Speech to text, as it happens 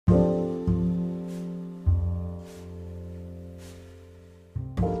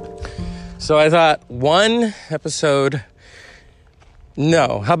So I thought one episode,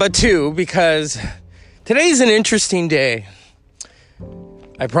 no, how about two? Because today's an interesting day.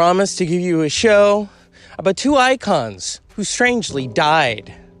 I promised to give you a show about two icons who strangely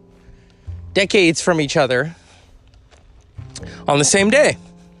died decades from each other on the same day.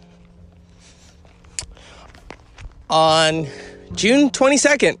 On June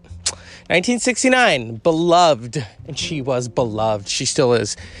 22nd, 1969, beloved, and she was beloved, she still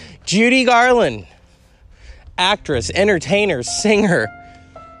is, Judy Garland, actress, entertainer, singer,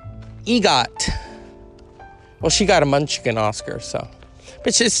 EGOT. Well, she got a Munchkin Oscar, so,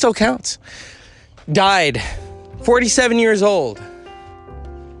 but it still counts. Died, 47 years old,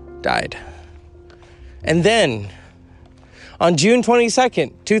 died. And then, on June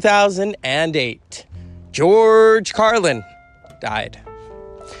 22nd, 2008, George Carlin died.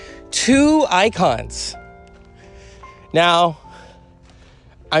 Two icons. Now,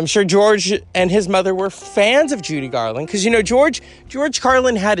 I'm sure George and his mother were fans of Judy Garland because, you know, George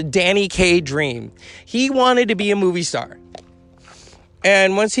Carlin had a Danny Kaye dream. He wanted to be a movie star.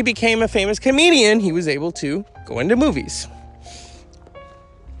 And once he became a famous comedian, he was able to go into movies.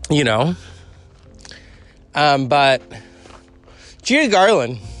 You know. But Judy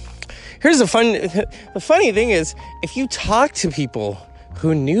Garland, here's the funny thing is, if you talk to people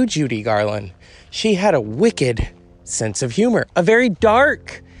who knew Judy Garland, she had a wicked sense of humor, a very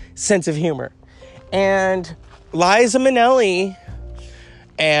dark sense of humor. And Liza Minnelli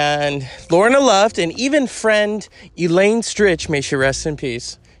and Lorna Luft and even friend Elaine Stritch, may she rest in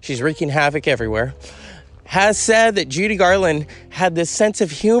peace, she's wreaking havoc everywhere, has said that Judy Garland had this sense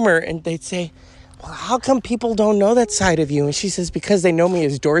of humor, and they'd say, well, how come people don't know that side of you? And she says, because they know me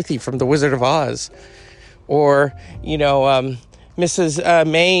as Dorothy from The Wizard of Oz. Or, you know, Mrs.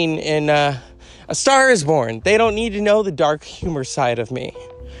 Maine in A Star is Born. They don't need to know the dark humor side of me.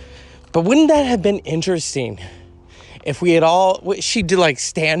 But wouldn't that have been interesting if we had all, she did like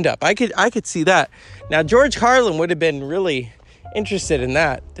stand up. I could see that. Now, George Carlin would have been really interested in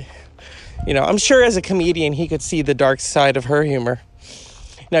that. You know, I'm sure as a comedian, he could see the dark side of her humor.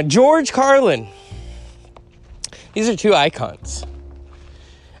 Now, George Carlin, these are two icons.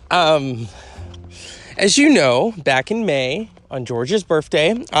 As you know, back in May, on George's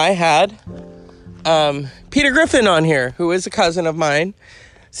birthday, I had Peter Griffin on here, who is a cousin of mine.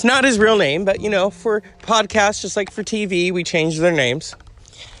 It's not his real name, but, you know, for podcasts, just like for TV, we change their names.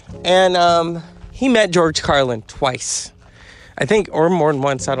 And he met George Carlin twice, I think, or more than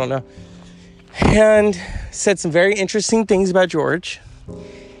once, I don't know. And said some very interesting things about George.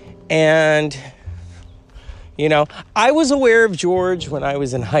 And, you know, I was aware of George when I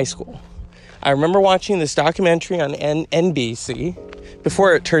was in high school. I remember watching this documentary on NBC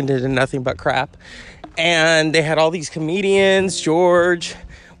before it turned into nothing but crap. And they had all these comedians, George,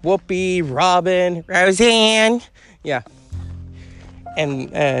 Whoopi, Robin, Roseanne. Yeah.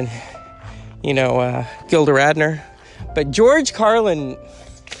 And you know, Gilda Radner. But George Carlin,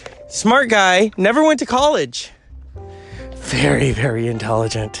 smart guy, never went to college. Very, very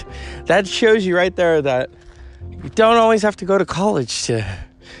intelligent. That shows you right there that you don't always have to go to college to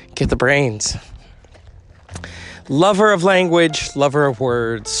get the brains. Lover of language, lover of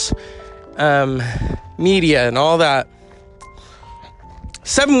words, media and all that.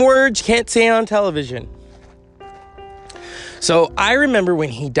 7 words you can't say on television. So I remember when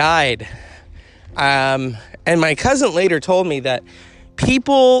he died, and my cousin later told me that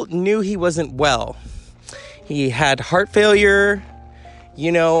people knew he wasn't well. He had heart failure.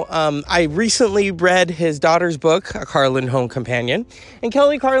 You know, I recently read his daughter's book, A Carlin Home Companion. And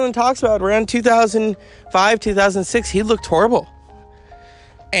Kelly Carlin talks about around 2005, 2006, he looked horrible.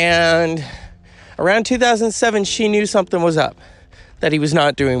 And around 2007, she knew something was up, that he was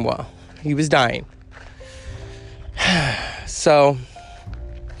not doing well. He was dying. So,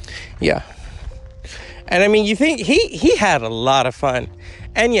 yeah. And I mean, you think he had a lot of fun.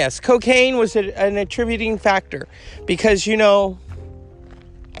 And yes, cocaine was an attributing factor because, you know,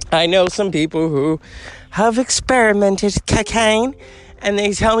 I know some people who have experimented cocaine and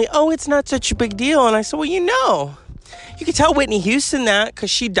they tell me, oh, it's not such a big deal. And I said, well, you know, you could tell Whitney Houston that because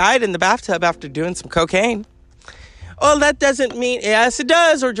she died in the bathtub after doing some cocaine. Well, that doesn't mean, yes, it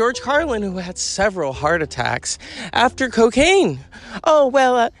does. Or George Carlin, who had several heart attacks after cocaine. Oh,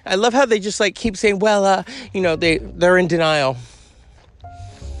 well, I love how they just like keep saying, well, you know, they're in denial.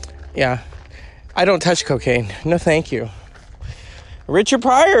 Yeah, I don't touch cocaine. No, thank you. Richard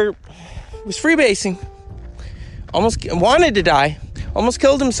Pryor was freebasing. Almost wanted to die. Almost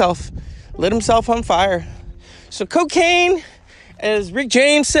killed himself. Lit himself on fire. So cocaine, as Rick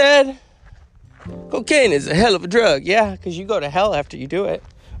James said, cocaine is a hell of a drug. Yeah, because you go to hell after you do it.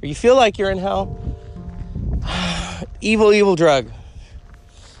 or you feel like you're in hell, evil drug.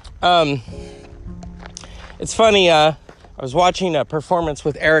 It's funny, I was watching a performance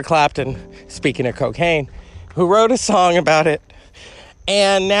with Eric Clapton, speaking of cocaine, who wrote a song about it.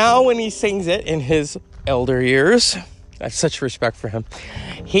 And now when he sings it in his elder years, I have such respect for him,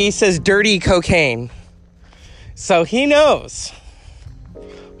 he says dirty cocaine. So he knows.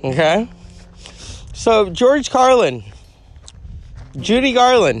 Okay? So George Carlin, Judy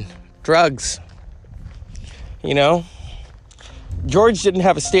Garland, drugs. You know? George didn't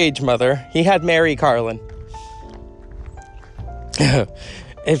have a stage mother. He had Mary Carlin.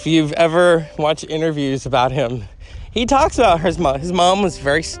 If you've ever watched interviews about him, he talks about his mom. His mom was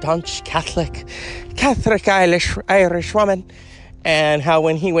very staunch Catholic Irish woman, and how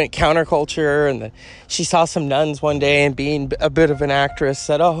when he went counterculture and she saw some nuns one day and being a bit of an actress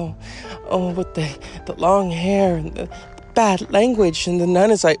said, oh, with the long hair and the bad language, and the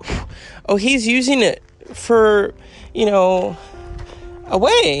nun is like, oh, he's using it for, a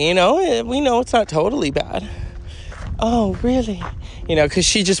way, we know it's not totally bad. Oh, really? Because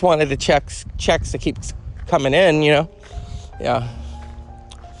she just wanted the checks to keep coming in, Yeah.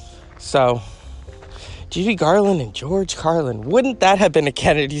 So, Judy Garland and George Carlin. Wouldn't that have been a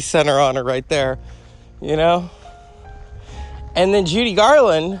Kennedy Center honor right there? And then Judy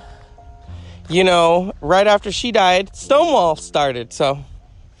Garland, right after she died, Stonewall started. So,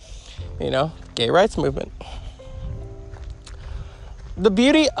 gay rights movement. The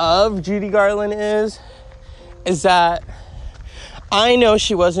beauty of Judy Garland is that I know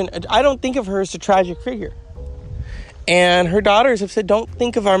I don't think of her as a tragic figure. And her daughters have said, don't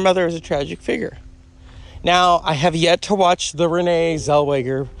think of our mother as a tragic figure. Now, I have yet to watch the Renee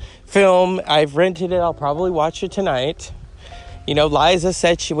Zellweger film. I've rented it. I'll probably watch it tonight. Liza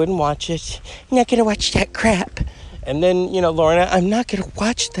said she wouldn't watch it. I'm not going to watch that crap. And then, Lorna, I'm not going to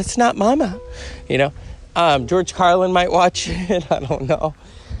watch it. That's not Mama. George Carlin might watch it. I don't know.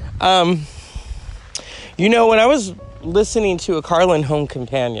 When I was listening to A Carlin Home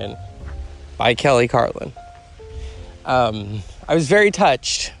Companion by Kelly Carlin, I was very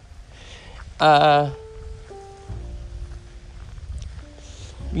touched. How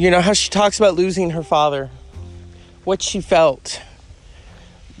she talks about losing her father, what she felt,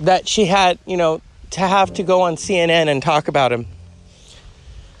 that she had, to have to go on CNN and talk about him.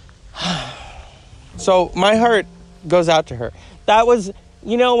 So my heart goes out to her. That was,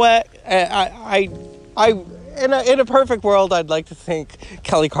 what, I in a perfect world, I'd like to think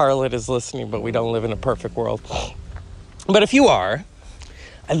Kelly Carlin is listening, but we don't live in a perfect world. But if you are,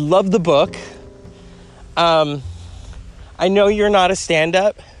 I love the book. I know you're not a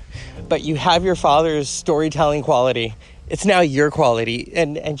stand-up, but you have your father's storytelling quality. It's now your quality.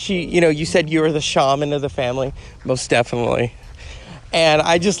 And she, you said you were the shaman of the family. Most definitely. And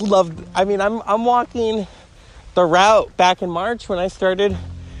I just loved, I'm walking the route back in March when I started,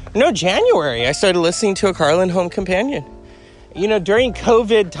 January, I started listening to A Carlin Home Companion. During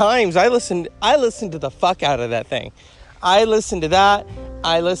COVID times, I listened to the fuck out of that thing. I listened to that.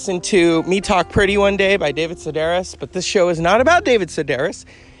 I listened to Me Talk Pretty One Day by David Sedaris, but this show is not about David Sedaris.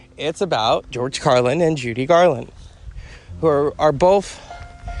 It's about George Carlin and Judy Garland, who are both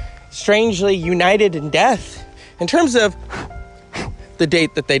strangely united in death in terms of the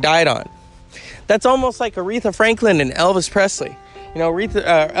date that they died on. That's almost like Aretha Franklin and Elvis Presley.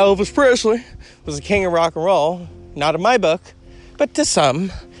 Elvis Presley was the king of rock and roll, not in my book, but to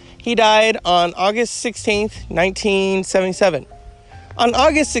some. He died on August 16th, 1977. On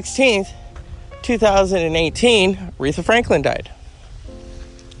August 16th, 2018, Aretha Franklin died.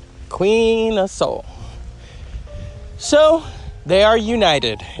 Queen of Soul. So, they are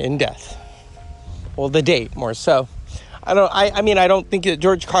united in death. Well, the date, more so. I don't think that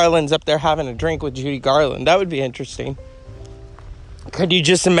George Carlin's up there having a drink with Judy Garland. That would be interesting. Could you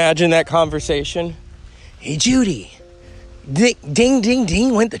just imagine that conversation? Hey, Judy. Ding, ding,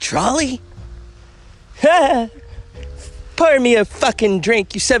 ding, went the trolley? Ha! Pour me a fucking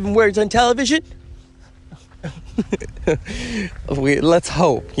drink, you 7 words on television? Let's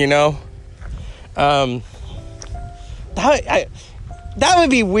hope, That would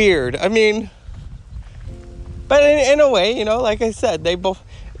be weird. But in a way, like I said, they both...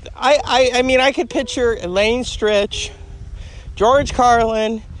 I could picture Elaine Stritch, George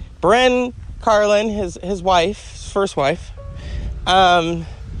Carlin, Bren Carlin, his wife, his first wife, and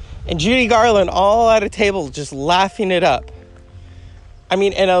Judy Garland all at a table just laughing it up. And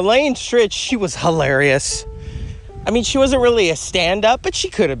Elaine Stritch, she was hilarious. She wasn't really a stand-up, but she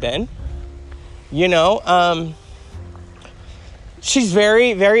could have been. She's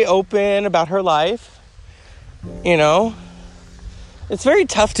very, very open about her life. It's very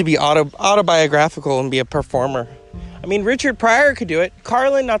tough to be autobiographical and be a performer. I mean, Richard Pryor could do it.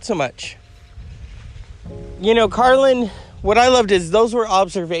 Carlin, not so much. You know, Carlin, what I loved is those were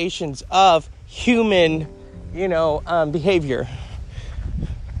observations of human, behavior.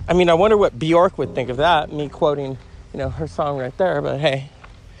 I mean, I wonder what Bjork would think of that, me quoting, her song right there. But hey,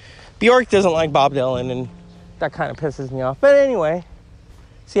 Bjork doesn't like Bob Dylan, and that kind of pisses me off. But anyway,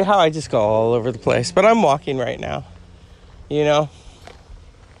 see how I just go all over the place. But I'm walking right now,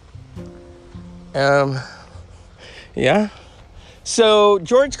 Yeah. So,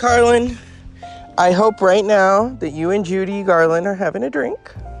 George Carlin, I hope right now that you and Judy Garland are having a drink,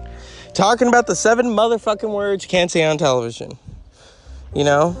 talking about the 7 motherfucking words you can't say on television. I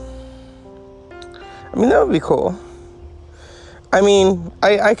mean, that would be cool. I mean,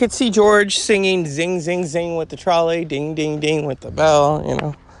 I could see George singing zing, zing, zing with the trolley, ding, ding, ding with the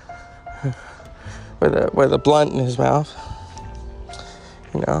bell, with a blunt in his mouth.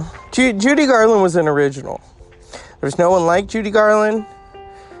 Judy Garland was an original. There's no one like Judy Garland.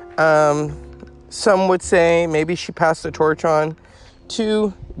 Some would say maybe she passed the torch on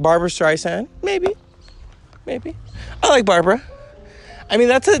to Barbra Streisand. Maybe. I like Barbara. I mean,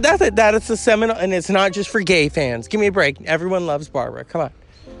 that's a seminal, and it's not just for gay fans. Give me a break. Everyone loves Barbara. Come on.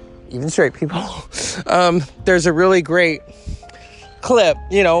 Even straight people. There's a really great clip,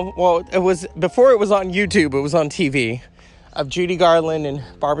 it was before it was on YouTube, it was on TV, of Judy Garland and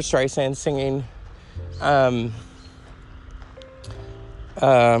Barbra Streisand singing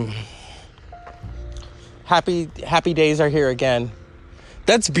Happy Days Are Here Again.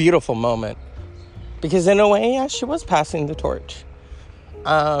 That's a beautiful moment, because in a way, yeah, she was passing the torch.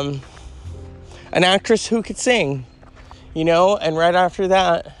 An actress who could sing, and right after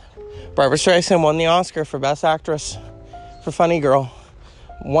that, Barbra Streisand won the Oscar for Best Actress for Funny Girl,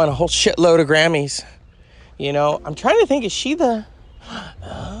 won a whole shitload of Grammys. I'm trying to think, is she the...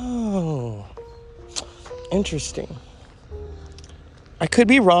 Oh, interesting. I could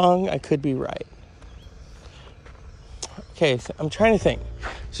be wrong, I could be right. Okay, so I'm trying to think.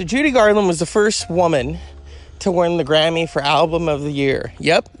 So Judy Garland was the first woman to win the Grammy for Album of the Year.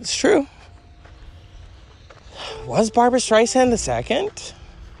 Yep, it's true. Was Barbra Streisand the second?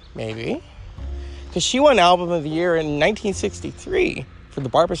 Maybe. Because she won Album of the Year in 1963 for the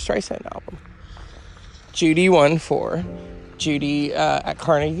Barbra Streisand album. Judy won for Judy at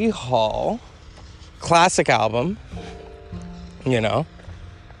Carnegie Hall. Classic album. Yeah.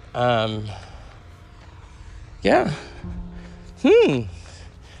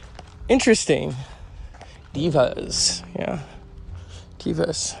 Interesting. Divas. Yeah.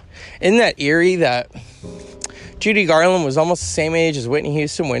 Divas. Isn't that eerie that Judy Garland was almost the same age as Whitney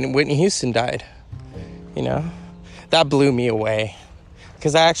Houston when Whitney Houston died? That blew me away,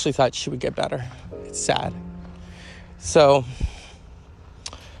 because I actually thought she would get better. It's sad. So,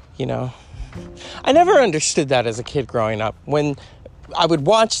 I never understood that as a kid growing up. When I would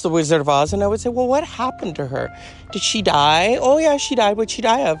watch The Wizard of Oz, and I would say, well, what happened to her? Did she die? Oh, yeah, she died. What'd she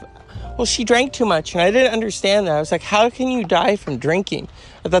die of? Well, she drank too much, and I didn't understand that. I was like, how can you die from drinking?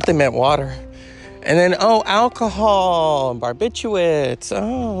 I thought they meant water. And then, alcohol and barbiturates.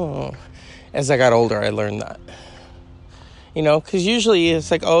 Oh. As I got older, I learned that. Because usually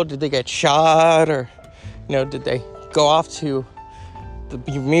it's like, did they get shot? Or, did they go off to the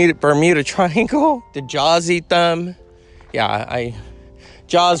Bermuda Triangle? Did Jaws eat them? Yeah,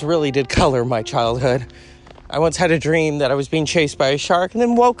 Jaws really did color my childhood. I once had a dream that I was being chased by a shark, and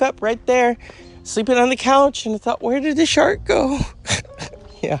then woke up right there, sleeping on the couch, and I thought, where did the shark go?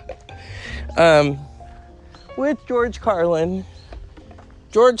 Yeah. With George Carlin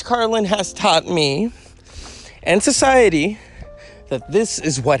has taught me and society that this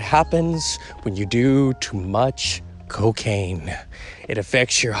is what happens when you do too much cocaine. It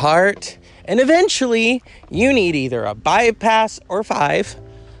affects your heart, and eventually you need either a bypass or 5.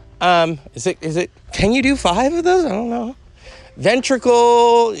 Is it, can you do 5 of those? I don't know.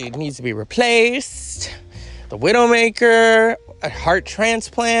 Ventricle, it needs to be replaced. The Widowmaker, a heart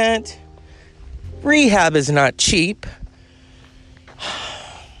transplant. Rehab is not cheap.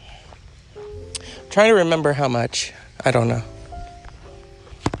 I'm trying to remember how much. I don't know.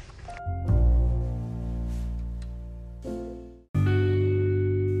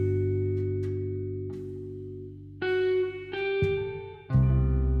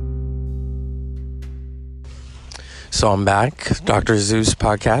 So I'm back. Dr. Zeus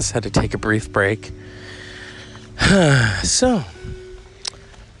podcast. Had to take a brief break. So,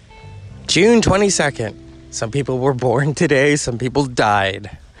 June 22nd. Some people were born today. Some people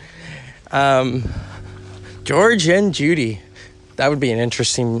died. George and Judy. That would be an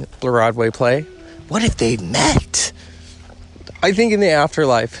interesting Broadway play. What if they met? I think in the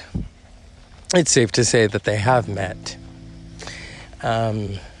afterlife, it's safe to say that they have met.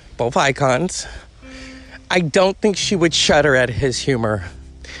 Both icons. I don't think she would shudder at his humor,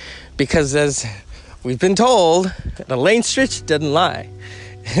 because as we've been told, Elaine Stritch didn't lie.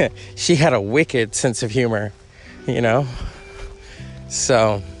 She had a wicked sense of humor, you know?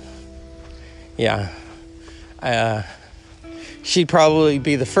 So, yeah. She'd probably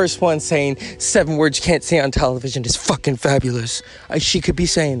be the first one saying 7 words you can't say on television is fucking fabulous. She could be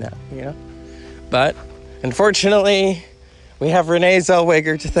saying that, you know? But, unfortunately, we have Renee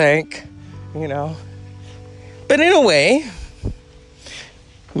Zellweger to thank, you know? But in a way,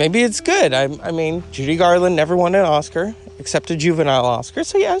 maybe it's good. I mean, Judy Garland never won an Oscar, except a juvenile Oscar.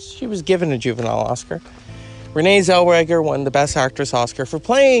 So yes, she was given a juvenile Oscar. Renee Zellweger won the Best Actress Oscar for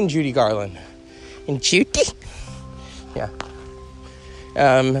playing Judy Garland. And Judy? Yeah.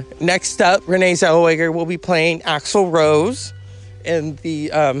 Next up, Renee Zellweger will be playing Axl Rose in the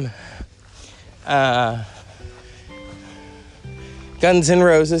Guns N'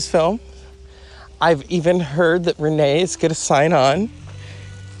 Roses film. I've even heard that Renee is going to sign on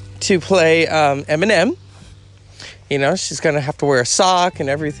to play Eminem. You know, she's going to have to wear a sock and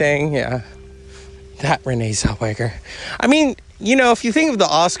everything. Yeah. That Renee Zellweger. I mean, you know, if you think of the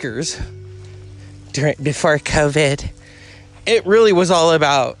Oscars before COVID, it really was all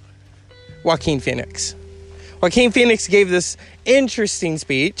about Joaquin Phoenix. Joaquin Phoenix gave this interesting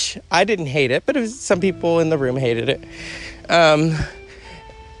speech. I didn't hate it, but some people in the room hated it.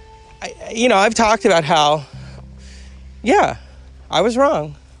 I've talked about how, yeah, I was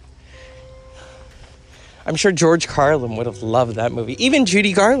wrong. I'm sure George Carlin would have loved that movie. Even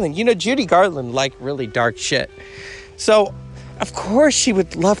Judy Garland. You know, Judy Garland liked really dark shit. So, of course she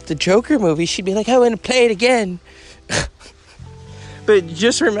would love the Joker movie. She'd be like, I want to play it again. But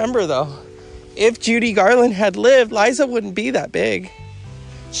just remember, though, if Judy Garland had lived, Liza wouldn't be that big.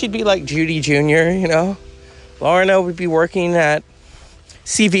 She'd be like Judy Jr., you know. Lorna would be working at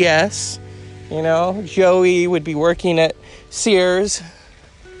CVS, you know. Joey would be working at Sears.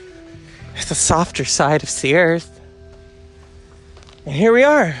 The softer side of Sears. And here we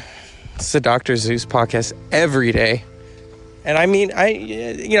are. It's the Dr. Zeus podcast every day. And I mean, I'm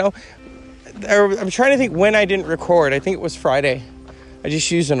trying to think when I didn't record. I think it was Friday. I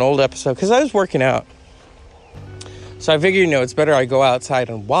just used an old episode because I was working out. So I figured, it's better I go outside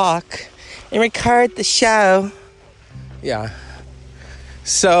and walk and record the show. Yeah.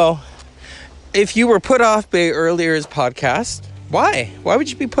 So if you were put off by earlier's podcast, why? Why would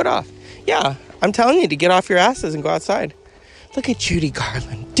you be put off? Yeah, I'm telling you to get off your asses and go outside. Look at Judy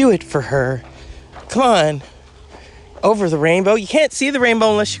Garland. Do it for her. Come on. Over the rainbow. You can't see the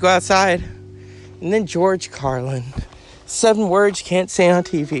rainbow unless you go outside. And then George Carlin. 7 words you can't say on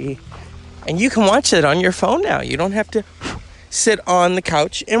TV. And you can watch it on your phone now. You don't have to sit on the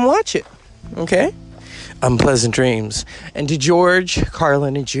couch and watch it. Okay? Unpleasant dreams. And to George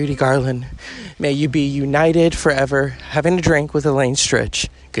Carlin and Judy Garland, may you be united forever, having a drink with Elaine Stritch.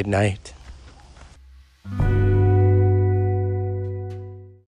 Good night.